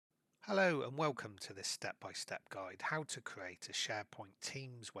Hello and welcome to this step-by-step guide how to create a SharePoint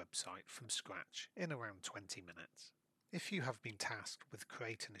Teams website from scratch in around 20 minutes. If you have been tasked with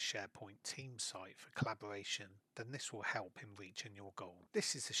creating a SharePoint Teams site for collaboration, then this will help in reaching your goal.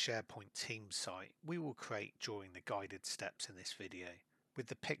 This is a SharePoint Teams site we will create during the guided steps in this video, with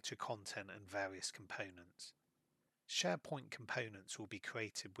the picture content and various components. SharePoint components will be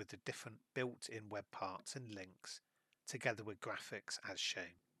created with the different built-in web parts and links, together with graphics as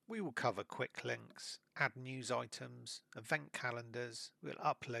shown. We will cover QuickLinks, add news items, event calendars, we'll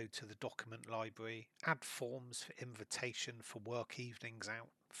upload to the document library, add forms for invitation for work evenings out,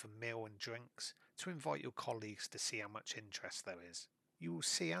 for meal and drinks, to invite your colleagues to see how much interest there is. You will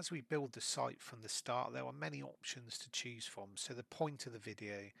see as we build the site from the start there are many options to choose from, so the point of the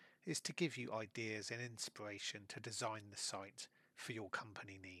video is to give you ideas and inspiration to design the site for your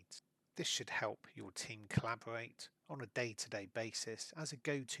company needs. This should help your team collaborate on a day-to-day basis as a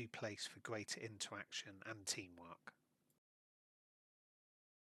go-to place for greater interaction and teamwork.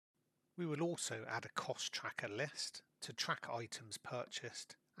 We will also add a cost tracker list to track items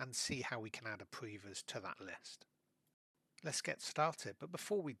purchased and see how we can add approvers to that list. Let's get started, but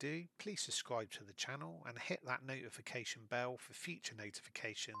before we do, please subscribe to the channel and hit that notification bell for future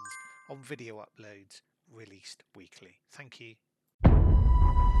notifications on video uploads released weekly. Thank you.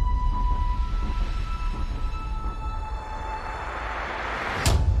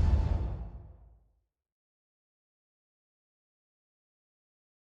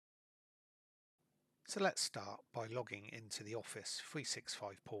 So let's start by logging into the Office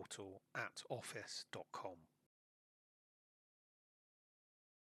 365 portal at office.com.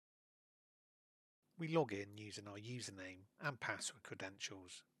 We log in using our username and password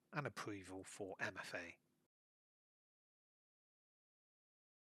credentials and approval for MFA.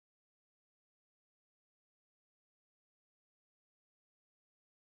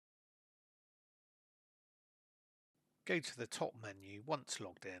 Go to the top menu once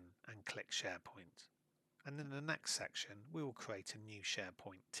logged in and click SharePoint. And in the next section we will create a new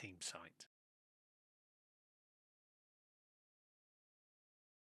SharePoint team site.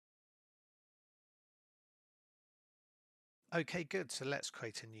 Okay, good, so let's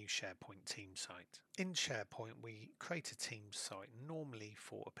create a new SharePoint team site. In SharePoint we create a team site normally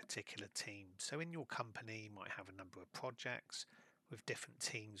for a particular team. So in your company you might have a number of projects with different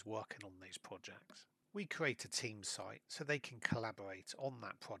teams working on those projects. We create a team site so they can collaborate on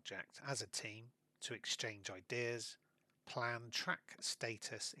that project as a team to exchange ideas, plan, track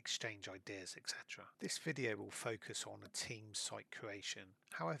status, exchange ideas, etc. This video will focus on a team site creation.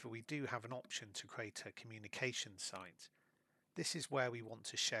 However, we do have an option to create a communication site. This is where we want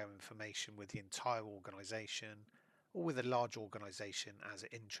to share information with the entire organisation or with a large organisation as an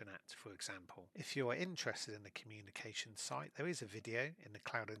intranet, for example. If you are interested in the communication site, there is a video in the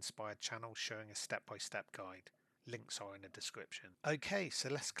Cloud Inspired channel showing a step-by-step guide. Links are in the description. Okay, so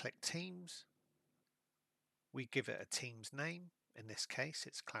let's click Teams. We give it a Teams name. In this case,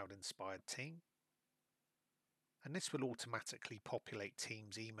 it's Cloud Inspired Team. And this will automatically populate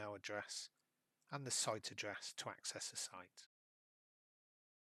Teams' email address and the site address to access the site.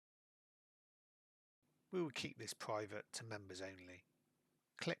 We will keep this private to members only.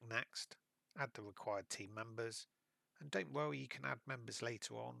 Click Next, add the required team members, and don't worry, you can add members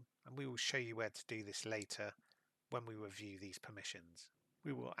later on, and we will show you where to do this later when we review these permissions.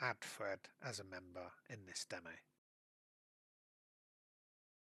 We will add Fred as a member in this demo.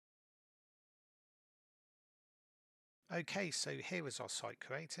 Okay, so here is our site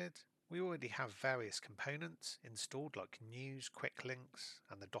created. We already have various components installed like News, QuickLinks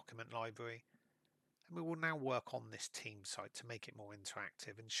and the document library. And we will now work on this team site to make it more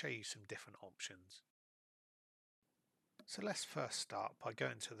interactive and show you some different options. So let's first start by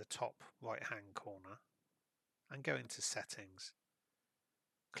going to the top right hand corner and go into Settings.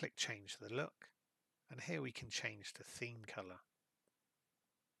 Click Change the Look, and here we can change the theme colour.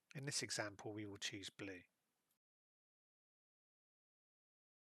 In this example we will choose blue.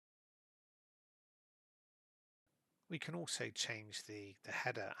 We can also change the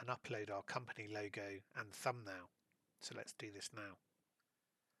header and upload our company logo and thumbnail. So let's do this now.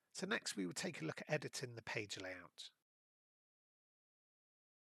 So next we will take a look at editing the page layout.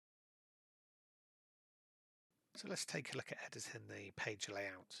 So let's take a look at editing the page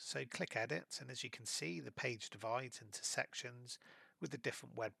layout. So click Edit, and as you can see the page divides into sections with the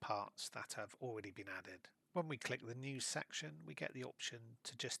different web parts that have already been added. When we click the News section we get the option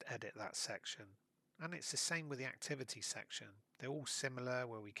to just edit that section. And it's the same with the activity section. They're all similar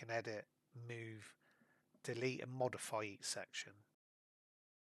where we can edit, move, delete and modify each section.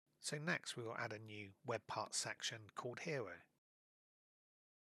 So next we will add a new WebPart section called Hero.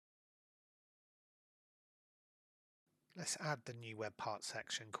 Let's add the new WebPart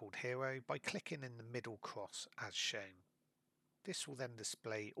section called Hero by clicking in the middle cross as shown. This will then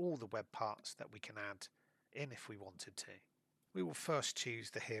display all the web parts that we can add in if we wanted to. We will first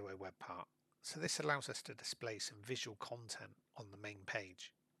choose the Hero web part, so this allows us to display some visual content on the main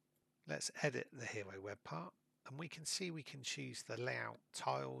page. Let's edit the Hero web part, and we can see we can choose the layout,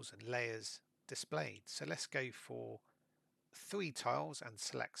 tiles and layers displayed. So let's go for 3 tiles and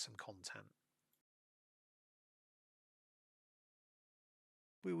select some content.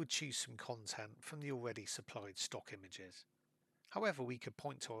 We would choose some content from the already supplied stock images. However, we could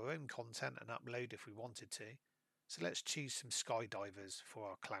point to our own content and upload if we wanted to. So let's choose some skydivers for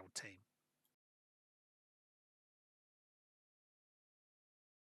our cloud team.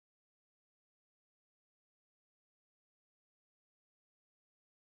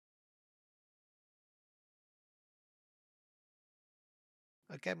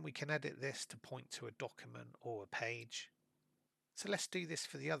 Again, we can edit this to point to a document or a page. So let's do this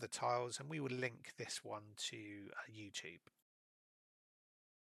for the other tiles, and we will link this one to YouTube.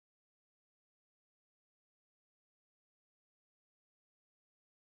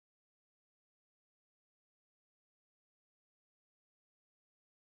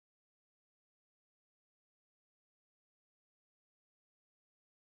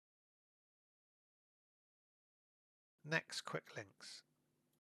 Next, QuickLinks.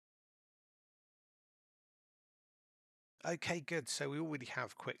 Okay, good. So we already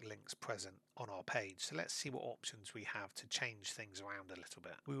have QuickLinks present on our page. So let's see what options we have to change things around a little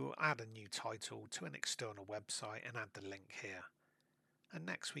bit. We will add a new title to an external website and add the link here. And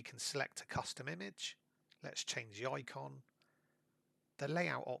next we can select a custom image. Let's change the icon. The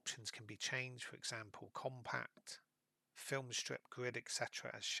layout options can be changed, for example, compact, film strip, grid,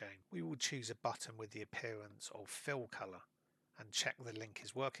 etc. as shown. We will choose a button with the appearance of fill color and check the link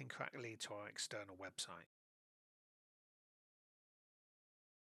is working correctly to our external website.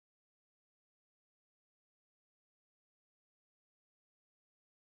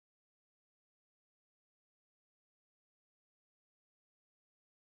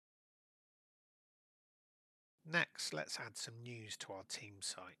 Next, let's add some news to our team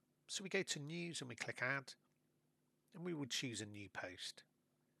site. So we go to news and we click add, and we will choose a new post.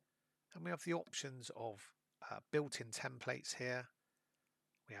 And we have the options of built-in templates here.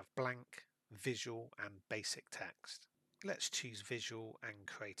 We have blank, visual and basic text. Let's choose visual and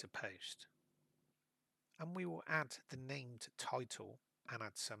create a post. And we will add the named title and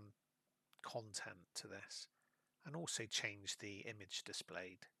add some content to this, and also change the image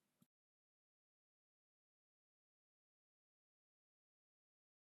displayed.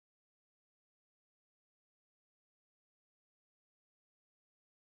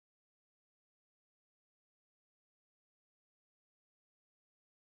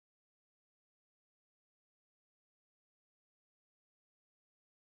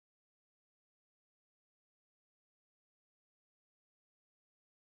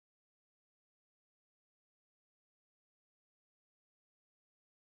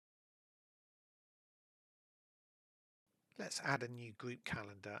 Let's add a new group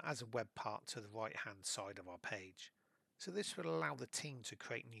calendar as a web part to the right hand side of our page. So this will allow the team to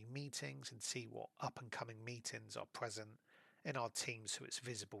create new meetings and see what up and coming meetings are present in our team so it's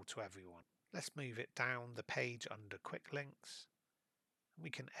visible to everyone. Let's move it down the page under quick links.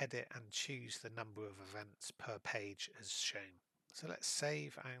 We can edit and choose the number of events per page as shown. So let's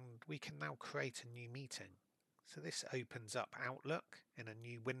save, and we can now create a new meeting. So this opens up Outlook in a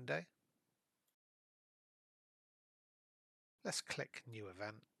new window. Let's click New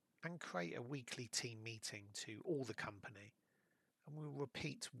Event and create a weekly team meeting to all the company, and we'll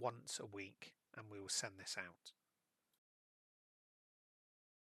repeat once a week, and we will send this out.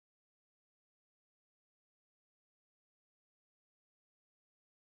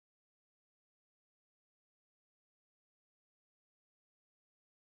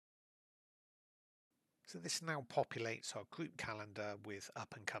 So this now populates our group calendar with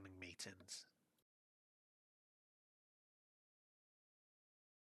up and coming meetings.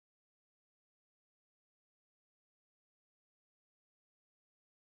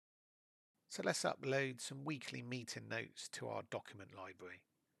 So let's upload some weekly meeting notes to our document library.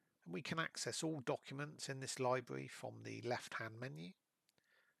 And we can access all documents in this library from the left-hand menu.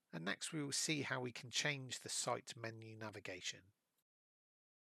 And next we will see how we can change the site menu navigation.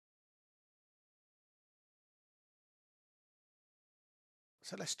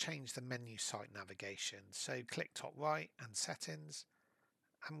 So let's change the menu site navigation. So click top right and settings,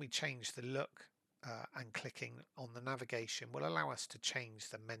 and we change the look, and clicking on the navigation will allow us to change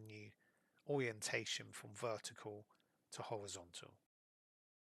the menu orientation from vertical to horizontal.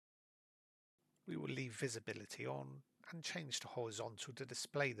 We will leave visibility on and change to horizontal to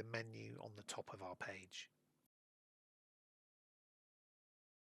display the menu on the top of our page.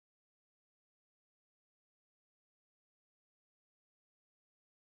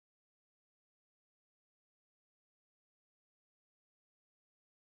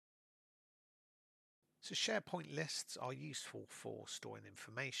 So SharePoint lists are useful for storing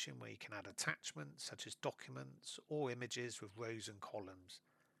information where you can add attachments such as documents or images with rows and columns,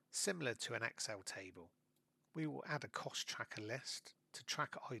 similar to an Excel table. We will add a cost tracker list to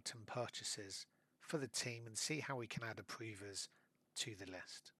track item purchases for the team and see how we can add approvers to the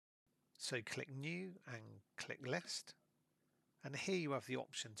list. So click New and click List, and here you have the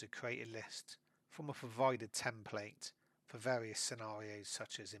option to create a list from a provided template for various scenarios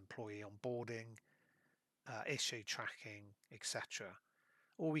such as employee onboarding, issue tracking, etc.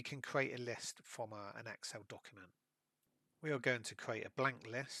 Or we can create a list from an Excel document. We are going to create a blank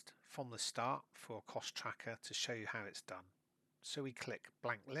list from the start for a cost tracker to show you how it's done. So we click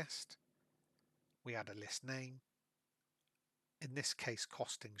blank list, we add a list name, in this case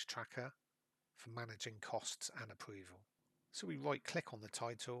costings tracker, for managing costs and approval. So we right click on the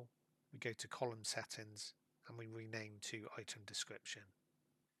title, we go to column settings and we rename to item description.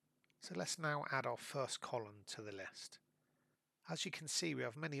 So let's now add our first column to the list. As you can see, we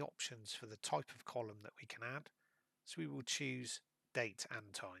have many options for the type of column that we can add, so we will choose date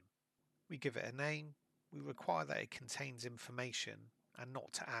and time. We give it a name, we require that it contains information and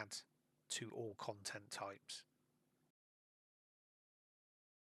not to add to all content types.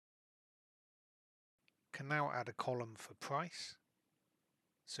 Can now add a column for price,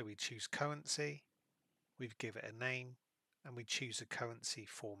 so we choose currency, we give it a name and we choose a currency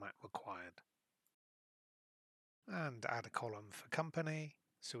format required. And add a column for company,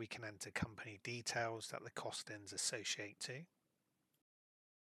 so we can enter company details that the costings associate to.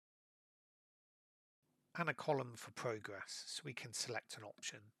 And a column for progress, so we can select an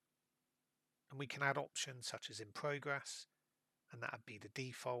option. And we can add options such as in progress, and that would be the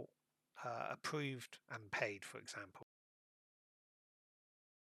default, approved and paid, for example.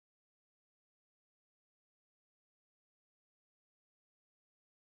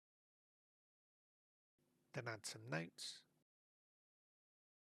 Then add some notes.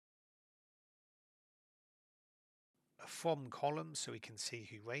 A from column, so we can see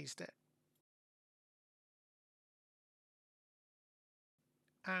who raised it.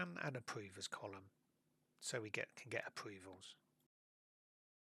 And an approvers column, so we can get approvals.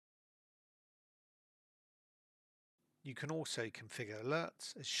 You can also configure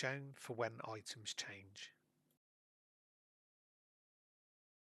alerts as shown for when items change.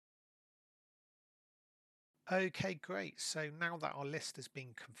 Okay, great. So now that our list has been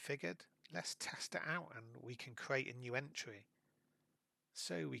configured, let's test it out and we can create a new entry.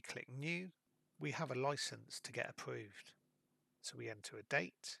 So we click New. We have a license to get approved. So we enter a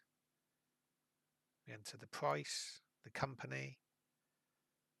date, we enter the price, the company,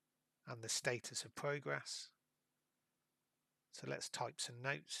 and the status of progress. So let's type some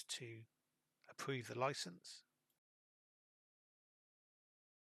notes to approve the license.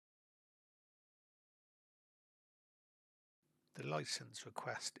 The license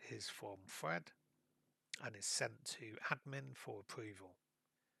request is from Fred and is sent to admin for approval.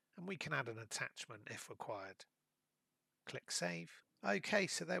 And we can add an attachment if required. Click Save. Okay,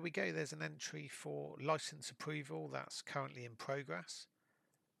 so there we go. There's an entry for license approval that's currently in progress.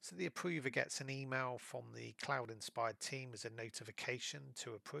 So the approver gets an email from the Cloud Inspired team as a notification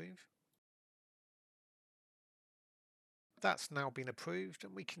to approve. That's now been approved,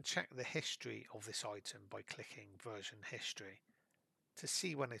 and we can check the history of this item by clicking version history to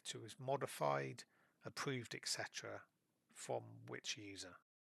see when it was modified, approved, etc. from which user.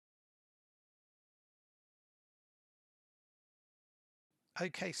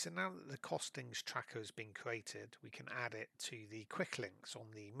 Okay, so now that the costings tracker has been created, we can add it to the QuickLinks on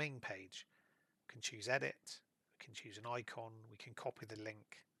the main page. We can choose edit, we can choose an icon, we can copy the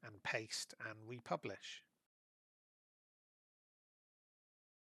link and paste and republish.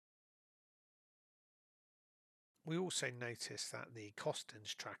 We also notice that the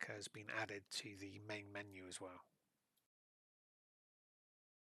costings tracker has been added to the main menu as well.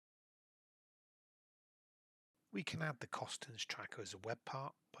 We can add the costings tracker as a web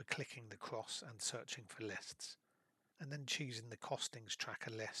part by clicking the cross and searching for lists, and then choosing the costings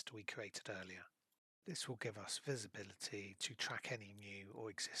tracker list we created earlier. This will give us visibility to track any new or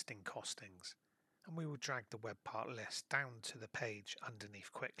existing costings, and we will drag the WebPart list down to the page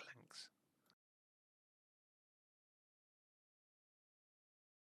underneath QuickLinks.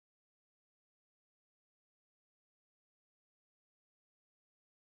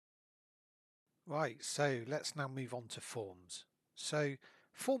 Right, so let's now move on to forms. So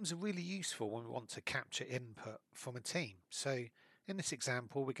forms are really useful when we want to capture input from a team. So in this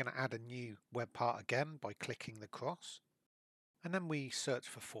example, we're going to add a new web part again by clicking the cross, and then we search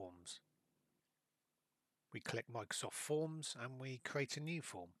for forms. We click Microsoft Forms and we create a new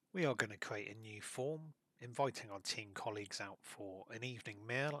form. We are going to create a new form, inviting our team colleagues out for an evening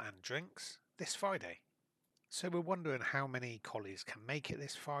meal and drinks this Friday. So we're wondering how many colleagues can make it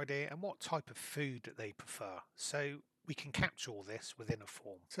this Friday and what type of food that they prefer. So we can capture all this within a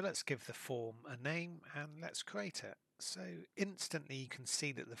form. So let's give the form a name and let's create it. So instantly you can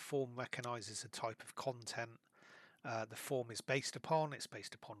see that the form recognizes the type of content the form is based upon. It's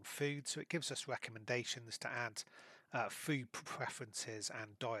based upon food, so it gives us recommendations to add food preferences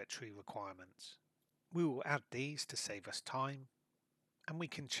and dietary requirements. We will add these to save us time, and we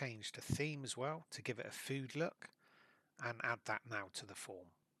can change the theme as well to give it a food look and add that now to the form.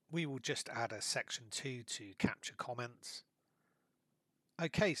 We will just add a section 2 to capture comments.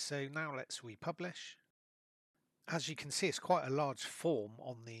 Okay, so now let's republish. As you can see, it's quite a large form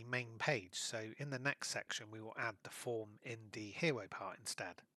on the main page, so in the next section we will add the form in the hero part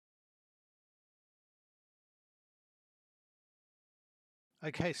instead.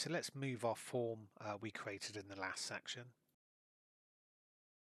 Okay, so let's move our form we created in the last section.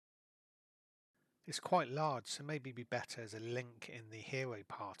 It's quite large, so maybe be better as a link in the hero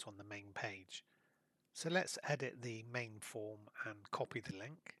part on the main page. So let's edit the main form and copy the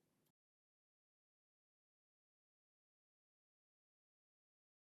link.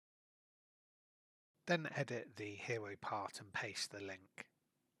 Then edit the hero part and paste the link.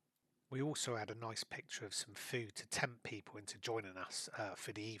 We also add a nice picture of some food to tempt people into joining us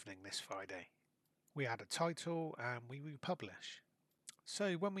for the evening this Friday. We add a title and we republish.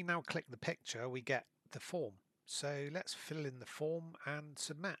 So when we now click the picture, we get the form. So let's fill in the form and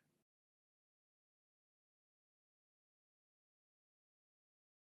submit.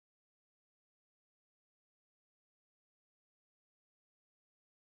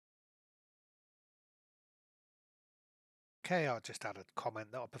 Okay, I'll just add a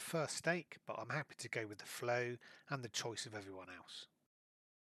comment that I prefer steak, but I'm happy to go with the flow and the choice of everyone else.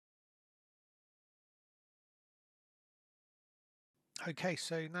 Okay,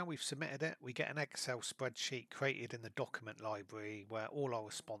 so now we've submitted it, we get an Excel spreadsheet created in the document library where all our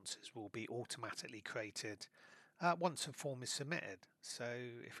responses will be automatically created once a form is submitted. So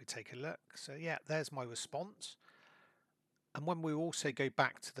if we take a look, so yeah, there's my response. And when we also go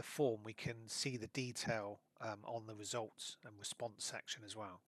back to the form, we can see the detail on the results and response section as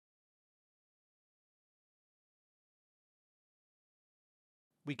well.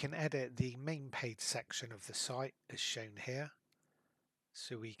 We can edit the main page section of the site as shown here.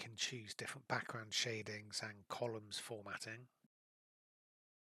 So we can choose different background shadings and columns formatting.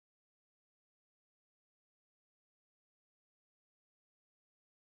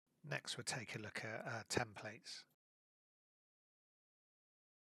 Next we'll take a look at templates.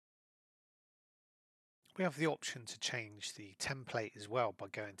 We have the option to change the template as well by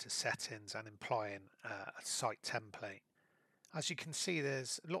going to settings and applying a site template. As you can see,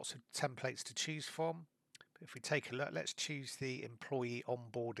 there's lots of templates to choose from. But if we take a look, let's choose the employee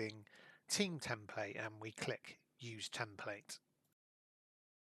onboarding team template and we click use template.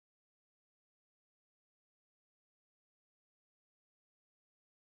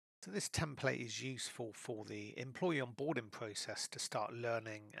 So this template is useful for the employee onboarding process to start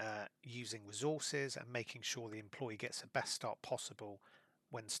learning using resources and making sure the employee gets the best start possible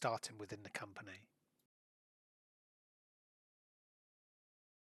when starting within the company.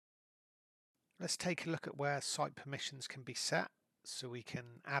 Let's take a look at where site permissions can be set. So we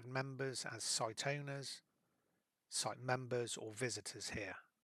can add members as site owners, site members or visitors here.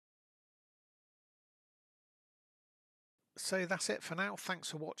 So that's it for now.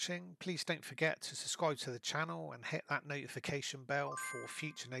 Thanks for watching. Please don't forget to subscribe to the channel and hit that notification bell for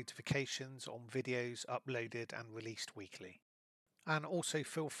future notifications on videos uploaded and released weekly. And also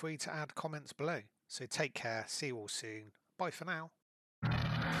feel free to add comments below. So take care, see you all soon. Bye for now.